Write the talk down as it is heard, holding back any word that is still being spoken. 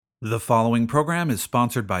The following program is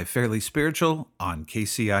sponsored by Fairly Spiritual on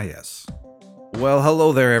KCIS. Well,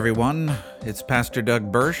 hello there, everyone. It's Pastor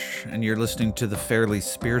Doug Bursch, and you're listening to the Fairly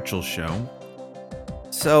Spiritual Show.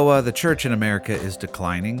 So, the church in America is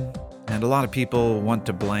declining, and a lot of people want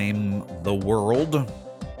to blame the world,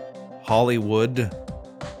 Hollywood,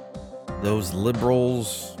 those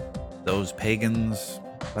liberals, those pagans,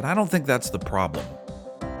 but I don't think that's the problem.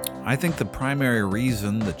 I think the primary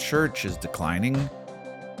reason the church is declining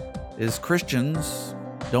is Christians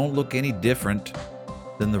don't look any different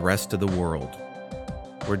than the rest of the world.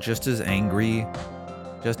 We're just as angry,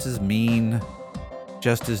 just as mean,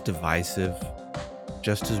 just as divisive,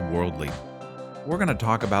 just as worldly. We're going to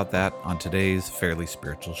talk about that on today's Fairly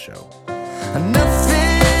Spiritual Show.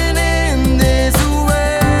 Nothing in this world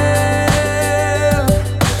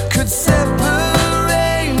could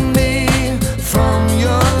separate me from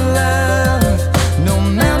your love. No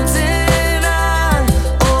mountain high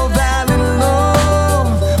or valley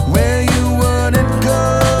low where you wouldn't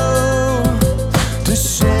go to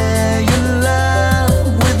share your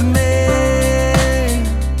love with me.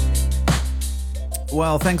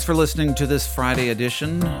 Well, thanks for listening to this Friday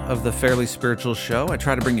edition of the Fairly Spiritual Show. I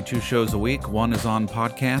try to bring you 2 shows a week. One is on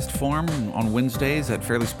podcast form on Wednesdays at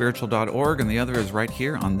fairlyspiritual.org, and the other is right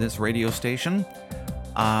here on this radio station.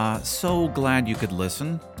 So glad you could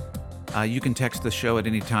listen. You can text the show at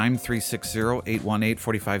any time,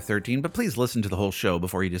 360-818-4513, but please listen to the whole show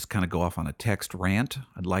before you just kind of go off on a text rant.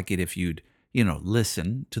 I'd like it if you'd,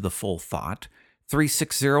 listen to the full thought.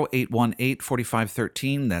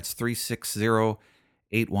 360-818-4513, that's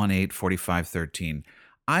 360-818-4513.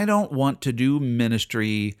 I don't want to do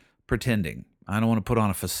ministry pretending. I don't want to put on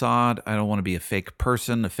a facade. I don't want to be a fake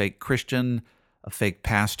person, a fake Christian, a fake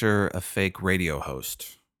pastor, a fake radio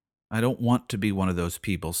host. I don't want to be one of those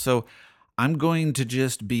people. So I'm going to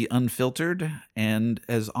just be unfiltered and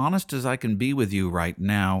as honest as I can be with you right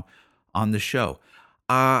now on the show.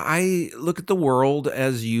 I look at the world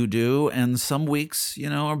as you do, and some weeks,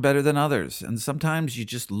 are better than others. And sometimes you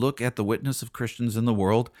just look at the witness of Christians in the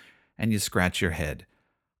world and you scratch your head.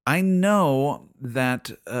 I know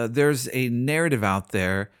that there's a narrative out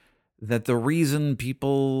there that the reason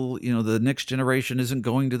people, the next generation isn't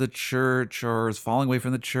going to the church or is falling away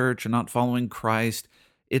from the church or not following Christ,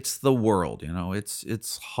 it's the world,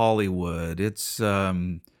 it's Hollywood, it's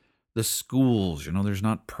the schools, there's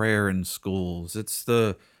not prayer in schools, it's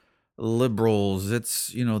the liberals,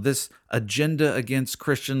 it's, this agenda against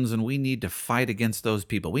Christians, and we need to fight against those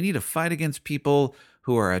people. We need to fight against people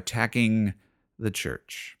who are attacking the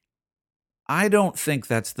church. I don't think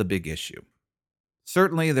that's the big issue.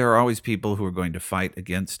 Certainly, there are always people who are going to fight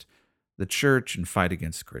against the church and fight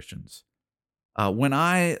against Christians. When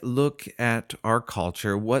I look at our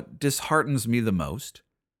culture, what disheartens me the most,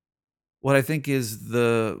 what I think is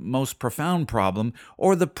the most profound problem,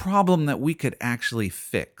 or the problem that we could actually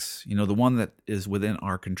fix, the one that is within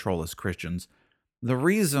our control as Christians, the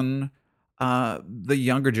reason the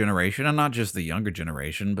younger generation, and not just the younger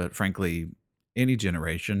generation, but frankly, any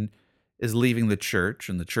generation, is leaving the church,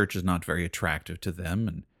 and the church is not very attractive to them,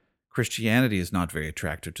 and Christianity is not very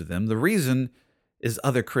attractive to them. The reason is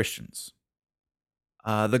other Christians.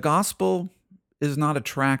 The gospel is not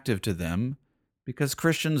attractive to them because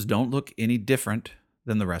Christians don't look any different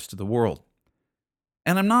than the rest of the world.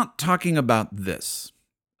 And I'm not talking about this,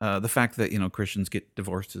 the fact that, Christians get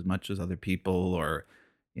divorced as much as other people, or,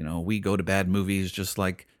 we go to bad movies just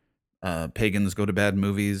like pagans go to bad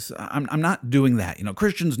movies. I'm not doing that.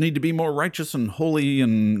 Christians need to be more righteous and holy.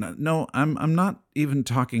 And no, I'm not even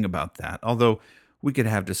talking about that. Although we could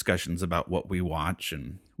have discussions about what we watch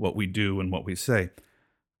and what we do and what we say.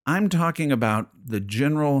 I'm talking about the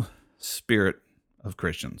general spirit of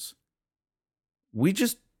Christians. We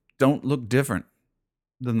just don't look different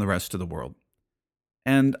than the rest of the world.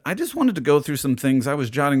 And I just wanted to go through some things. I was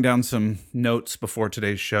jotting down some notes before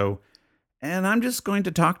today's show. And I'm just going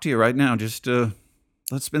to talk to you right now. Just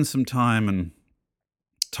let's spend some time and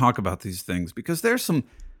talk about these things, because there's some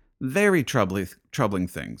very troubling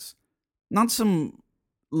things. Not some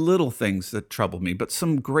little things that trouble me, but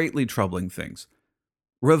some greatly troubling things.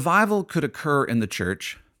 Revival could occur in the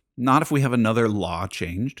church, not if we have another law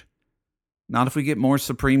changed, not if we get more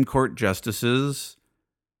Supreme Court justices,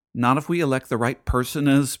 not if we elect the right person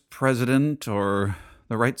as president or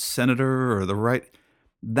the right senator or the right...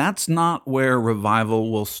 That's not where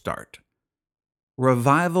revival will start.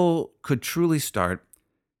 Revival could truly start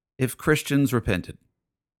if Christians repented.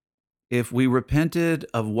 If we repented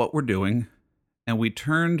of what we're doing and we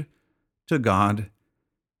turned to God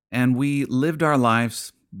and we lived our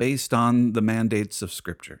lives based on the mandates of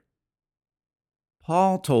Scripture.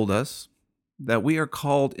 Paul told us that we are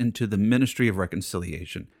called into the ministry of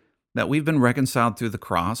reconciliation, that we've been reconciled through the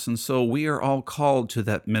cross, and so we are all called to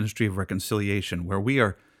that ministry of reconciliation, where we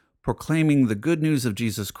are proclaiming the good news of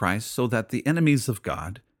Jesus Christ so that the enemies of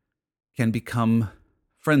God can become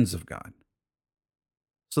friends of God,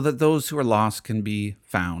 so that those who are lost can be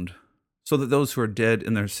found, so that those who are dead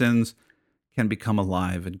in their sins can become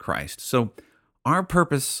alive in Christ. So our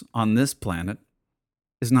purpose on this planet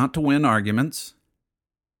is not to win arguments,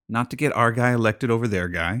 not to get our guy elected over their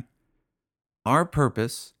guy. Our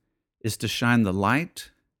purpose is to shine the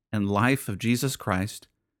light and life of Jesus Christ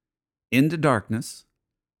into darkness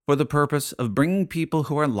for the purpose of bringing people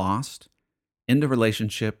who are lost into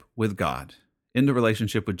relationship with God, into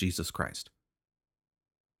relationship with Jesus Christ.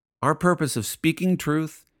 Our purpose of speaking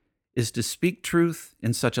truth is to speak truth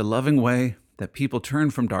in such a loving way that people turn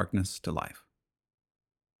from darkness to life.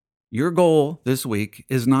 Your goal this week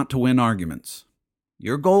is not to win arguments.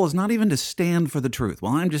 Your goal is not even to stand for the truth.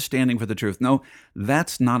 Well, I'm just standing for the truth. No,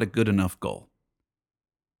 that's not a good enough goal.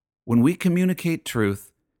 When we communicate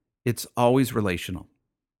truth, it's always relational.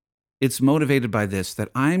 It's motivated by this, that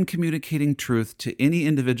I'm communicating truth to any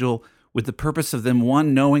individual with the purpose of them,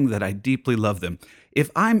 one, knowing that I deeply love them. If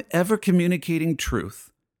I'm ever communicating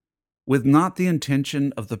truth with not the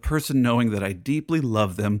intention of the person knowing that I deeply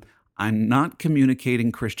love them, I'm not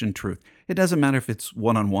communicating Christian truth. It doesn't matter if it's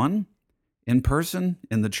one-on-one, in person,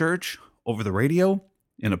 in the church, over the radio,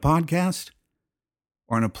 in a podcast,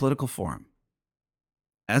 or in a political forum.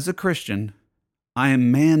 As a Christian, I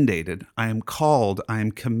am mandated, I am called, I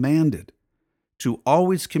am commanded to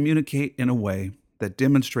always communicate in a way that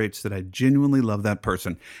demonstrates that I genuinely love that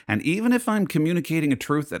person. And even if I'm communicating a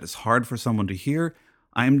truth that is hard for someone to hear,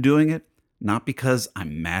 I am doing it not because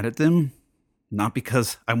I'm mad at them, not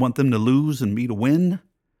because I want them to lose and me to win,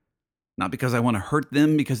 not because I want to hurt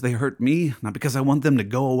them because they hurt me, not because I want them to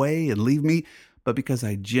go away and leave me, but because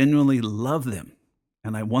I genuinely love them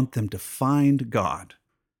and I want them to find God.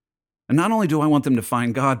 And not only do I want them to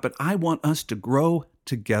find God, but I want us to grow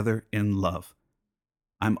together in love.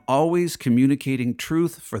 I'm always communicating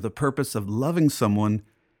truth for the purpose of loving someone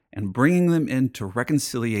and bringing them into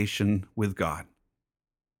reconciliation with God,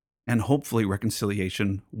 and hopefully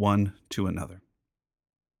reconciliation one to another.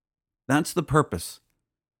 That's the purpose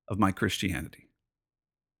of my Christianity.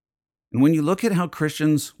 And when you look at how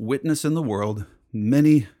Christians witness in the world,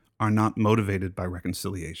 many are not motivated by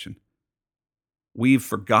reconciliation. We've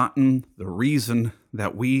forgotten the reason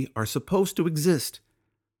that we are supposed to exist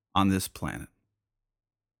on this planet.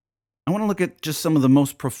 I want to look at just some of the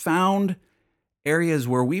most profound areas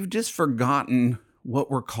where we've just forgotten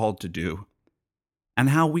what we're called to do and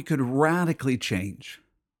how we could radically change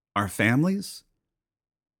our families,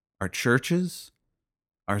 our churches,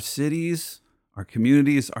 our cities, our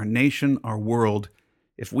communities, our nation, our world,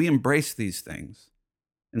 if we embrace these things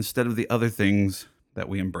instead of the other things that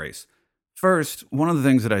we embrace. First, one of the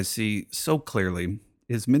things that I see so clearly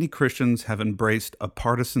is many Christians have embraced a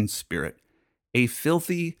partisan spirit, a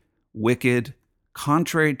filthy, wicked,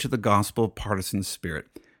 contrary to the gospel partisan spirit.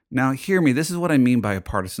 Now, hear me, this is what I mean by a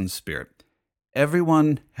partisan spirit.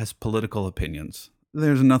 Everyone has political opinions.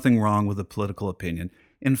 There's nothing wrong with a political opinion.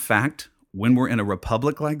 In fact, when we're in a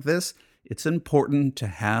republic like this, it's important to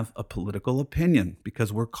have a political opinion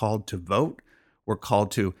because we're called to vote. We're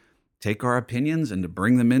called to take our opinions and to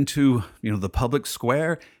bring them into, the public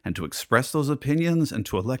square and to express those opinions and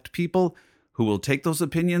to elect people who will take those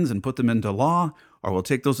opinions and put them into law, or will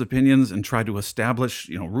take those opinions and try to establish,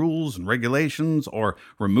 rules and regulations, or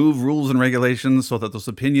remove rules and regulations so that those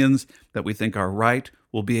opinions that we think are right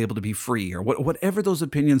will be able to be free, or whatever those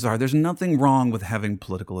opinions are. There's nothing wrong with having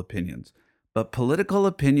political opinions, but political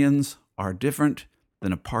opinions are different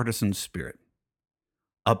than a partisan spirit.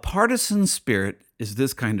 A partisan spirit is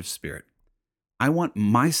this kind of spirit. I want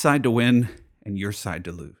my side to win and your side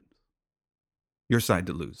to lose. Your side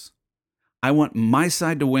to lose. I want my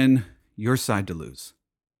side to win, your side to lose.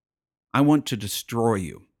 I want to destroy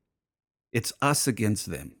you. It's us against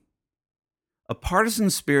them. A partisan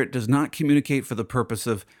spirit does not communicate for the purpose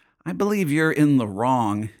of, I believe you're in the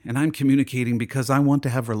wrong, and I'm communicating because I want to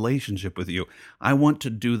have a relationship with you. I want to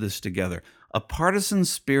do this together. A partisan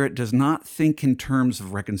spirit does not think in terms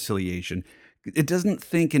of reconciliation. It doesn't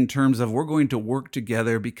think in terms of we're going to work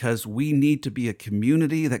together because we need to be a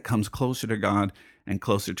community that comes closer to God and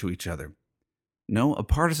closer to each other. No, a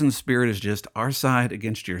partisan spirit is just our side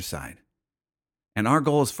against your side. And our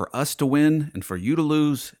goal is for us to win and for you to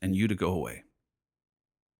lose and you to go away.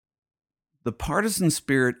 The partisan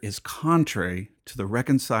spirit is contrary to the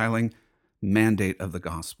reconciling mandate of the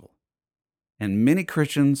gospel. And many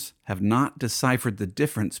Christians have not deciphered the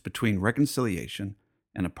difference between reconciliation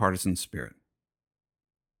and a partisan spirit.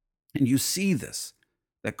 And you see this,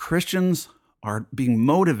 that Christians are being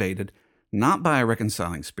motivated not by a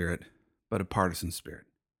reconciling spirit, but a partisan spirit.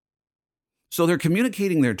 So they're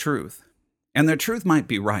communicating their truth, and their truth might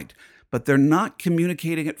be right, but they're not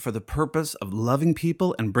communicating it for the purpose of loving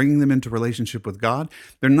people and bringing them into relationship with God.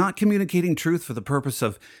 They're not communicating truth for the purpose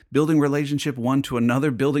of building relationship one to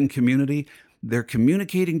another, building community. They're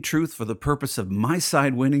communicating truth for the purpose of my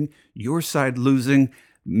side winning, your side losing,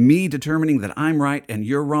 me determining that I'm right and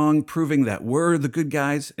you're wrong, proving that we're the good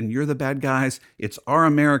guys and you're the bad guys. It's our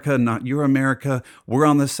America, not your America. We're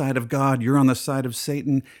on the side of God, you're on the side of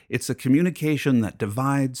Satan. It's a communication that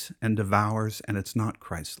divides and devours, and it's not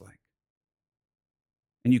Christ-like.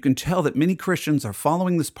 And you can tell that many Christians are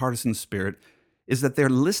following this partisan spirit is that they're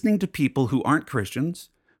listening to people who aren't Christians,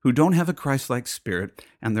 who don't have a Christ-like spirit,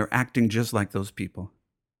 and they're acting just like those people.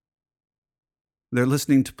 They're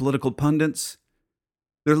listening to political pundits.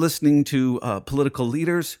 They're listening to political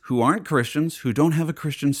leaders who aren't Christians, who don't have a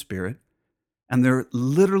Christian spirit, and they're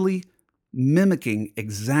literally mimicking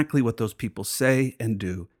exactly what those people say and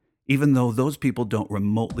do, even though those people don't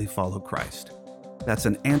remotely follow Christ. That's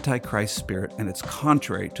an anti-Christ spirit, and it's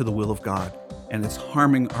contrary to the will of God, and it's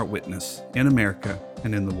harming our witness in America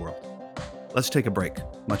and in the world. Let's take a break.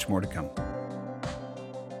 Much more to come.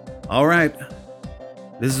 All right,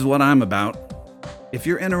 this is what I'm about. If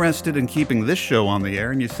you're interested in keeping this show on the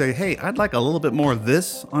air and you say, hey, I'd like a little bit more of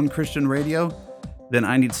this on Christian radio, then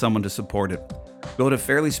I need someone to support it. Go to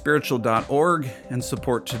fairlyspiritual.org and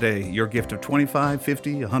support today. Your gift of $25,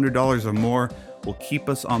 $50, $100 or more will keep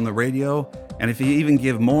us on the radio. And if you even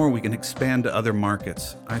give more, we can expand to other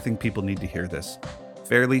markets. I think people need to hear this.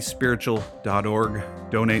 fairlyspiritual.org.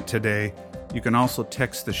 Donate today. You can also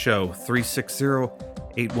text the show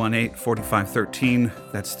 360-818-4513.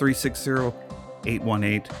 That's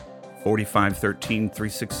 360-818-4513,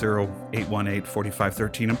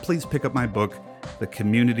 360-818-4513. And please pick up my book, The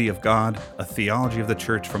Community of God, A Theology of the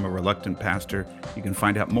Church from a Reluctant Pastor. You can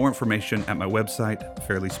find out more information at my website,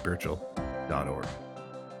 fairlyspiritual.org.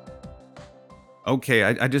 Okay,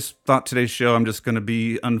 I just thought today's show, I'm just going to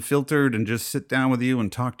be unfiltered and just sit down with you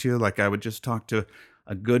and talk to you like I would just talk to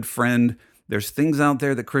a good friend. There's things out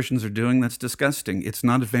there that Christians are doing that's disgusting. It's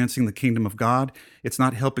not advancing the kingdom of God. It's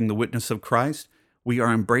not helping the witness of Christ. We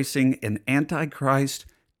are embracing an anti-Christ,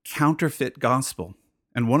 counterfeit gospel.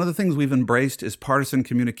 And one of the things we've embraced is partisan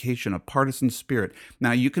communication, a partisan spirit.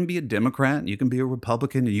 Now, you can be a Democrat, and you can be a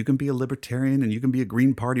Republican, and you can be a Libertarian, and you can be a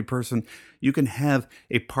Green Party person. You can have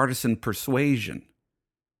a partisan persuasion.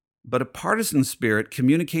 But a partisan spirit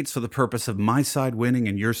communicates for the purpose of my side winning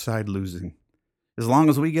and your side losing. As long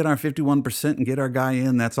as we get our 51% and get our guy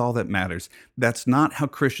in, that's all that matters. That's not how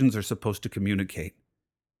Christians are supposed to communicate.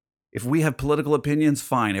 If we have political opinions,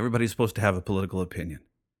 fine. Everybody's supposed to have a political opinion.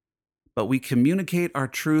 But we communicate our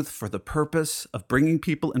truth for the purpose of bringing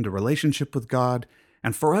people into relationship with God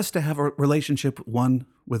and for us to have a relationship one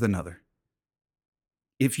with another.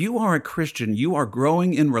 If you are a Christian, you are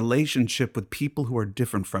growing in relationship with people who are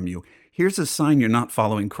different from you. Here's a sign you're not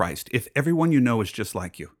following Christ: if everyone you know is just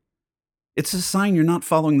like you. It's a sign you're not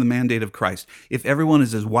following the mandate of Christ. If everyone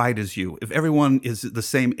is as white as you, if everyone is the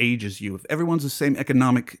same age as you, if everyone's the same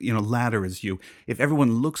economic, ladder as you, if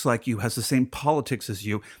everyone looks like you, has the same politics as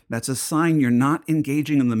you, that's a sign you're not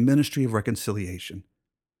engaging in the ministry of reconciliation.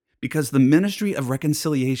 Because the ministry of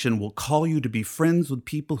reconciliation will call you to be friends with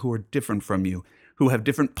people who are different from you, who have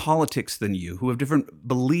different politics than you, who have different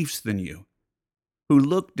beliefs than you, who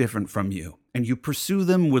look different from you. And you pursue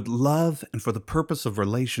them with love and for the purpose of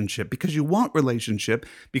relationship, because you want relationship,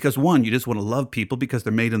 because one, you just want to love people because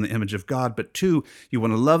they're made in the image of God, but two, you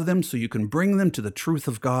want to love them so you can bring them to the truth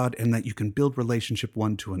of God and that you can build relationship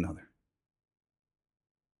one to another.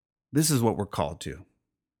 This is what we're called to.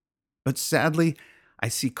 But sadly, I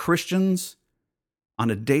see Christians on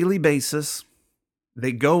a daily basis.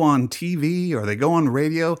 They go on TV or they go on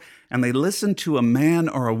radio and they listen to a man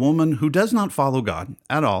or a woman who does not follow God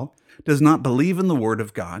at all, does not believe in the Word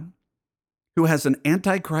of God, who has an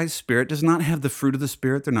antichrist spirit, does not have the fruit of the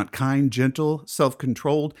Spirit. They're not kind, gentle,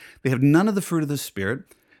 self-controlled. They have none of the fruit of the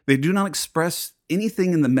Spirit. They do not express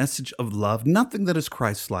anything in the message of love, nothing that is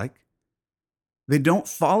Christ-like. They don't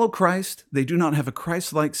follow Christ. They do not have a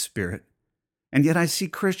Christ-like spirit. And yet I see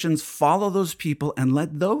Christians follow those people and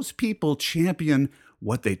let those people champion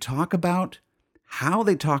what they talk about, how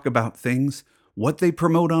they talk about things, what they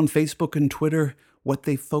promote on Facebook and Twitter, what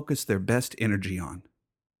they focus their best energy on.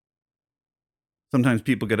 Sometimes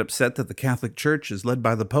people get upset that the Catholic Church is led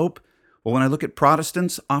by the Pope. Well, when I look at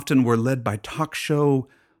Protestants, often we're led by talk show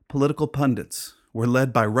political pundits. We're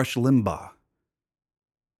led by Rush Limbaugh.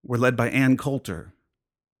 We're led by Ann Coulter.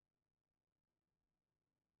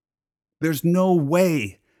 There's no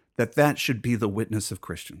way that that should be the witness of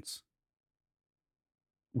Christians.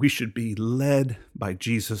 We should be led by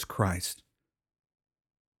Jesus Christ.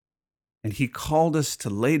 And he called us to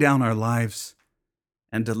lay down our lives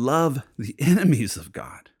and to love the enemies of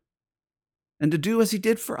God and to do as he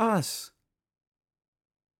did for us.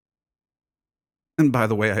 And by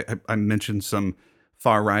the way, I mentioned some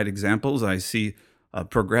far-right examples. I see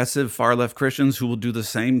progressive far-left Christians who will do the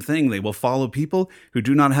same thing. They will follow people who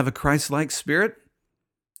do not have a Christ-like spirit,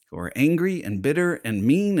 who are angry and bitter and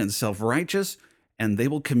mean and self-righteous, and they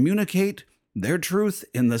will communicate their truth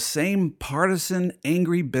in the same partisan,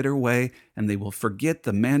 angry, bitter way, and they will forget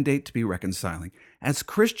the mandate to be reconciling. As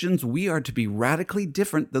Christians, we are to be radically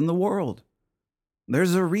different than the world.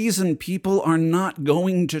 There's a reason people are not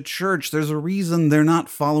going to church. There's a reason they're not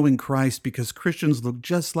following Christ, because Christians look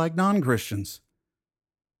just like non-Christians.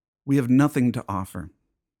 We have nothing to offer.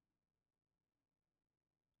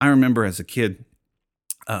 I remember as a kid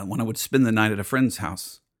when I would spend the night at a friend's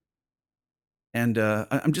house. And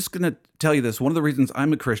I'm just going to tell you this. One of the reasons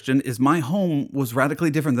I'm a Christian is my home was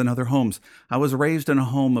radically different than other homes. I was raised in a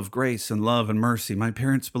home of grace and love and mercy. My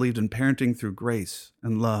parents believed in parenting through grace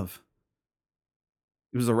and love.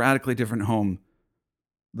 It was a radically different home.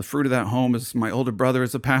 The fruit of that home is my older brother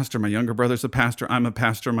is a pastor. My younger brother's a pastor. I'm a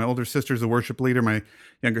pastor. My older sister's a worship leader. My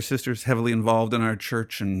younger sister's heavily involved in our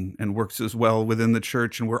church and works as well within the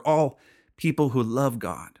church. And we're all people who love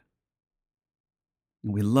God.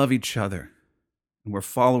 And we love each other. And we're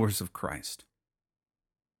followers of Christ.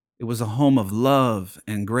 It was a home of love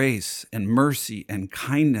and grace and mercy and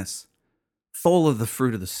kindness, full of the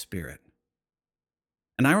fruit of the Spirit.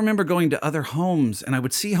 And I remember going to other homes, and I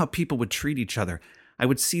would see how people would treat each other. I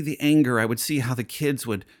would see the anger. I would see how the kids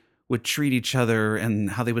would treat each other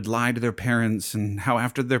and how they would lie to their parents, and how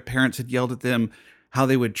after their parents had yelled at them, how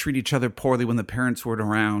they would treat each other poorly when the parents weren't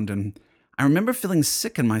around. And I remember feeling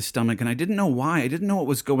sick in my stomach, and I didn't know why. I didn't know what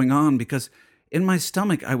was going on, because in my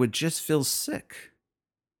stomach, I would just feel sick.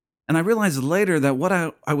 And I realized later that what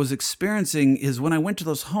I was experiencing is when I went to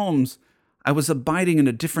those homes, I was abiding in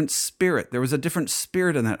a different spirit. There was a different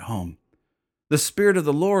spirit in that home. The Spirit of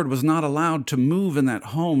the Lord was not allowed to move in that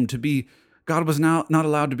home, God was not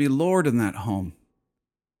allowed to be Lord in that home.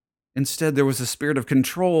 Instead, there was a spirit of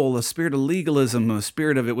control, a spirit of legalism, a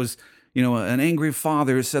spirit of, it was, an angry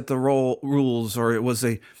father set the rules, or it was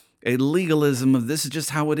a legalism of, this is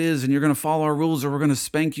just how it is, and you're going to follow our rules, or we're going to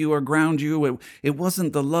spank you or ground you. It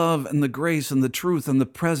wasn't the love and the grace and the truth and the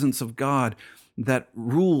presence of God that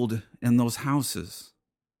ruled in those houses.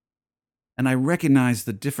 And I recognized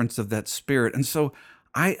the difference of that spirit. And so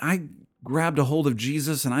I grabbed a hold of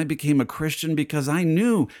Jesus, and I became a Christian because I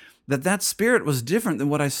knew that spirit was different than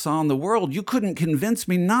what I saw in the world. You couldn't convince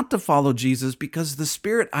me not to follow Jesus, because the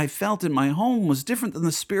spirit I felt in my home was different than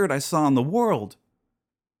the spirit I saw in the world.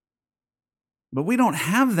 But we don't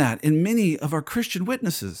have that in many of our Christian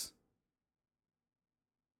witnesses.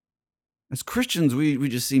 As Christians, we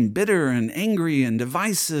just seem bitter and angry and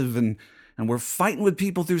divisive, and we're fighting with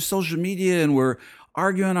people through social media, and we're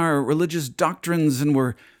arguing our religious doctrines, and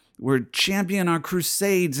we're championing our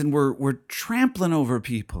crusades, and we're trampling over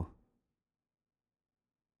people.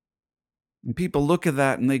 And people look at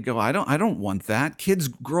that and they go, I don't want that. Kids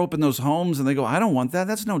grow up in those homes and they go, I don't want that.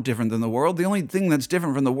 That's no different than the world. The only thing that's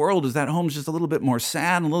different from the world is that home's just a little bit more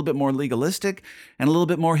sad, and a little bit more legalistic, and a little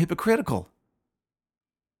bit more hypocritical.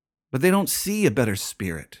 But they don't see a better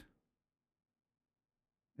spirit.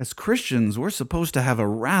 As Christians, we're supposed to have a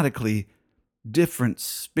radically different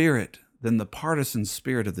spirit than the partisan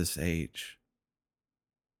spirit of this age.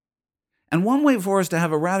 And one way for us to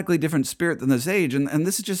have a radically different spirit than this age, and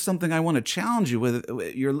this is just something I want to challenge you with,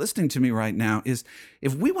 you're listening to me right now, is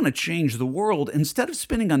if we want to change the world, instead of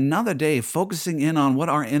spending another day focusing in on what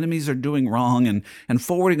our enemies are doing wrong and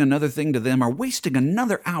forwarding another thing to them, or wasting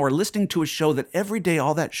another hour listening to a show that every day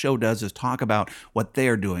all that show does is talk about what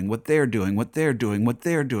they're doing, what they're doing, what they're doing, what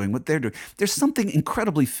they're doing, what they're doing. There's something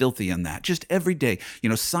incredibly filthy in that, just every day.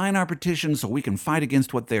 Sign our petition so we can fight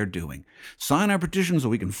against what they're doing. Sign our petition so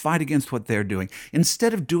we can fight against what they're doing.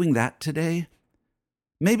 Instead of doing that today,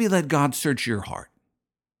 maybe let God search your heart.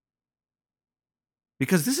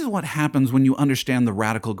 Because this is what happens when you understand the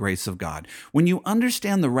radical grace of God. When you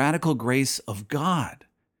understand the radical grace of God,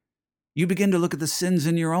 you begin to look at the sins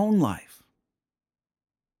in your own life.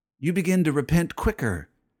 You begin to repent quicker.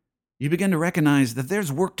 You begin to recognize that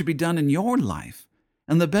there's work to be done in your life.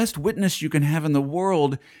 And the best witness you can have in the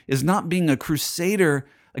world is not being a crusader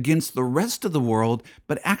against the rest of the world,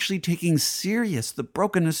 but actually taking serious the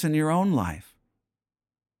brokenness in your own life.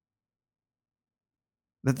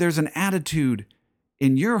 That there's an attitude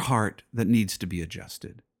in your heart that needs to be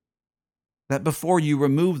adjusted. that before you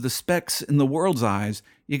remove the specks in the world's eyes,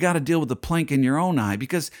 you got to deal with the plank in your own eye.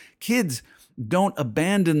 Because kids don't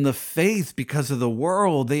abandon the faith because of the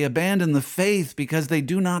world. They abandon the faith because they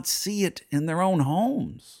do not see it in their own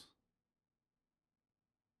homes.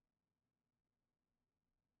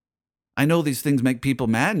 I know these things make people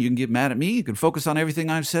mad, and you can get mad at me. You can focus on everything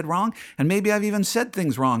I've said wrong, and maybe I've even said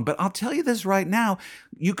things wrong. But I'll tell you this right now,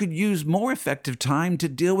 you could use more effective time to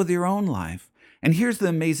deal with your own life. And here's the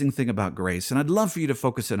amazing thing about grace, and I'd love for you to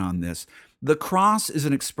focus in on this. The cross is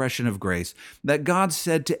an expression of grace, that God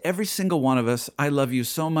said to every single one of us, I love you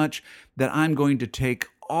so much that I'm going to take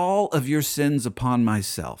all of your sins upon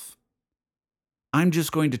myself. I'm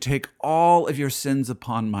just going to take all of your sins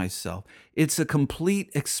upon myself. It's a complete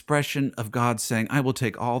expression of God saying, I will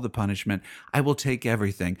take all the punishment. I will take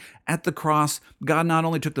everything. At the cross, God not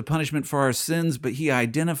only took the punishment for our sins, but he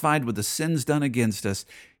identified with the sins done against us.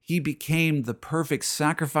 He became the perfect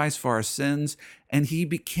sacrifice for our sins, and he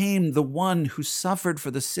became the one who suffered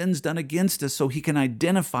for the sins done against us so he can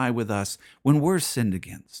identify with us when we're sinned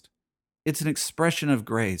against. It's an expression of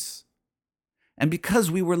grace. And because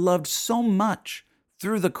we were loved so much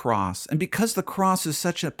through the cross, and because the cross is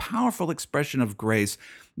such a powerful expression of grace,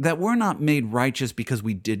 that we're not made righteous because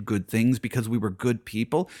we did good things, because we were good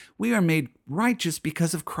people. We are made righteous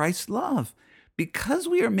because of Christ's love. Because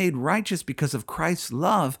we are made righteous because of Christ's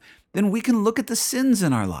love, then we can look at the sins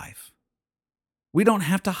in our life. We don't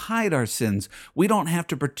have to hide our sins. We don't have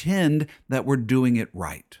to pretend that we're doing it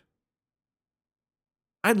right.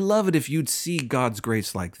 I'd love it if you'd see God's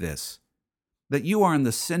grace like this, that you are in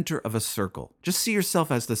the center of a circle. Just see yourself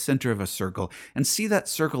as the center of a circle and see that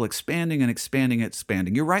circle expanding and expanding and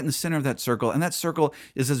expanding. You're right in the center of that circle, and that circle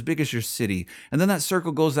is as big as your city. And then that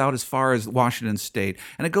circle goes out as far as Washington State,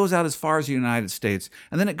 and it goes out as far as the United States,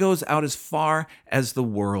 and then it goes out as far as the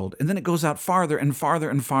world, and then it goes out farther and farther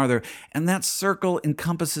and farther, and that circle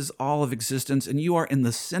encompasses all of existence, and you are in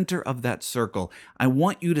the center of that circle. I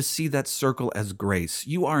want you to see that circle as grace.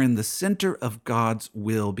 You are in the center of God's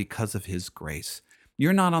will because of his grace.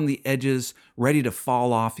 You're not on the edges, ready to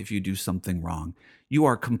fall off if you do something wrong. You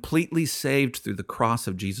are completely saved through the cross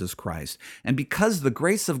of Jesus Christ. And because the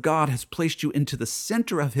grace of God has placed you into the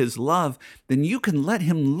center of his love, then you can let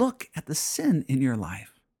him look at the sin in your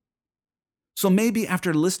life. So maybe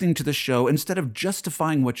after listening to the show, instead of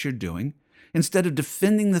justifying what you're doing, instead of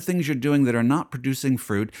defending the things you're doing that are not producing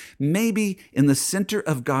fruit, maybe in the center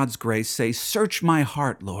of God's grace, say, search my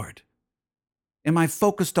heart, Lord. Am I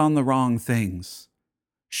focused on the wrong things?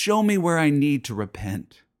 Show me where I need to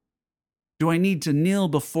repent. Do I need to kneel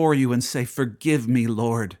before you and say, forgive me,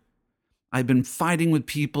 Lord? I've been fighting with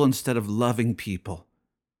people instead of loving people.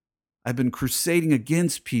 I've been crusading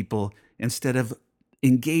against people instead of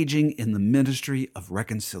engaging in the ministry of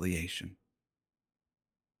reconciliation.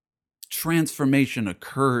 Transformation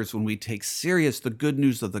occurs when we take serious the good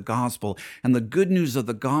news of the gospel. And the good news of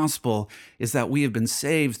the gospel is that we have been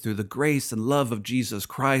saved through the grace and love of Jesus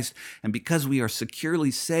Christ. And because we are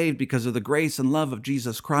securely saved because of the grace and love of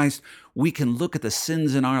Jesus Christ, we can look at the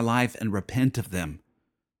sins in our life and repent of them,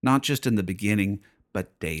 not just in the beginning,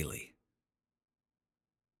 but daily.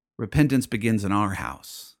 Repentance begins in our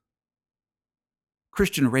house.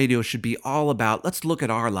 Christian radio should be all about, let's look at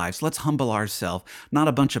our lives, let's humble ourselves, not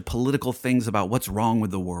a bunch of political things about what's wrong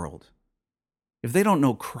with the world. If they don't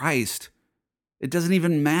know Christ, it doesn't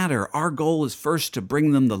even matter. Our goal is first to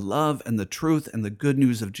bring them the love and the truth and the good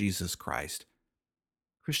news of Jesus Christ.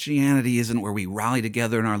 Christianity isn't where we rally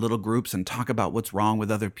together in our little groups and talk about what's wrong with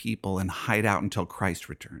other people and hide out until Christ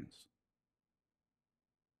returns.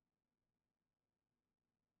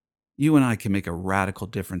 You and I can make a radical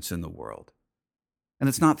difference in the world. And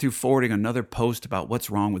it's not through forwarding another post about what's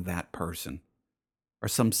wrong with that person or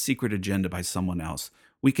some secret agenda by someone else.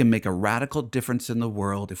 We can make a radical difference in the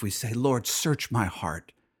world if we say, Lord, search my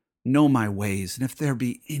heart, know my ways, and if there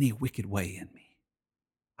be any wicked way in me,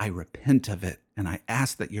 I repent of it, and I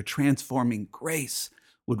ask that your transforming grace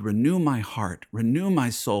would renew my heart, renew my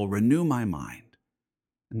soul, renew my mind,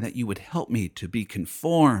 and that you would help me to be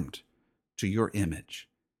conformed to your image.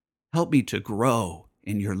 Help me to grow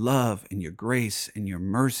in your love and your grace and your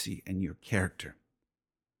mercy and your character.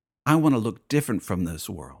 I want to look different from this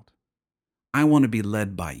world. I want to be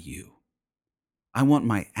led by you. I want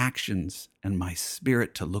my actions and my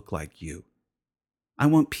spirit to look like you. I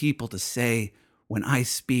want people to say when I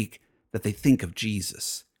speak that they think of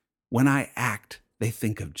Jesus. When I act, they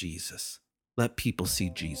think of Jesus. Let people see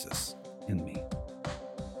Jesus in me.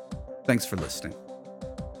 Thanks for listening.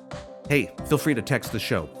 Hey, feel free to text the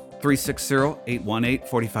show.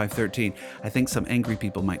 360-818-4513. I think some angry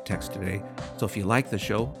people might text today. So if you like the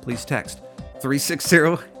show, please text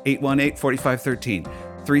 360 818-4513.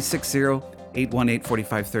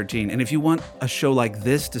 360-818-4513. And if you want a show like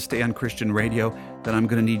this to stay on Christian radio, then I'm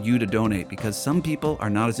going to need you to donate, because some people are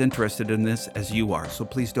not as interested in this as you are. So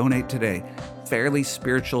please donate today.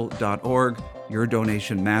 fairlyspiritual.org. Your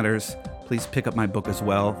donation matters. Please pick up my book as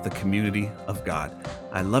well, The Community of God.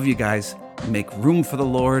 I love you guys. Make room for the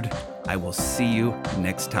Lord. I will see you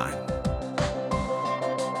next time.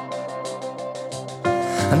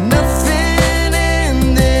 Nothing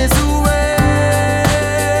in this world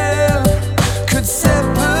could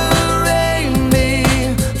separate me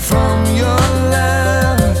from your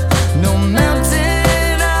love. No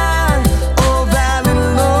mountain high or valley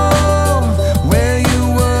low where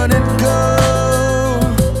you wouldn't go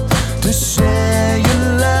to share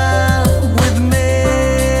your love with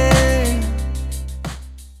me.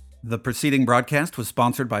 The preceding broadcast was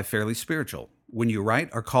sponsored by Fairly Spiritual. When you write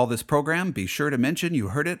or call this program, be sure to mention you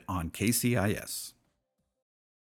heard it on KCIS.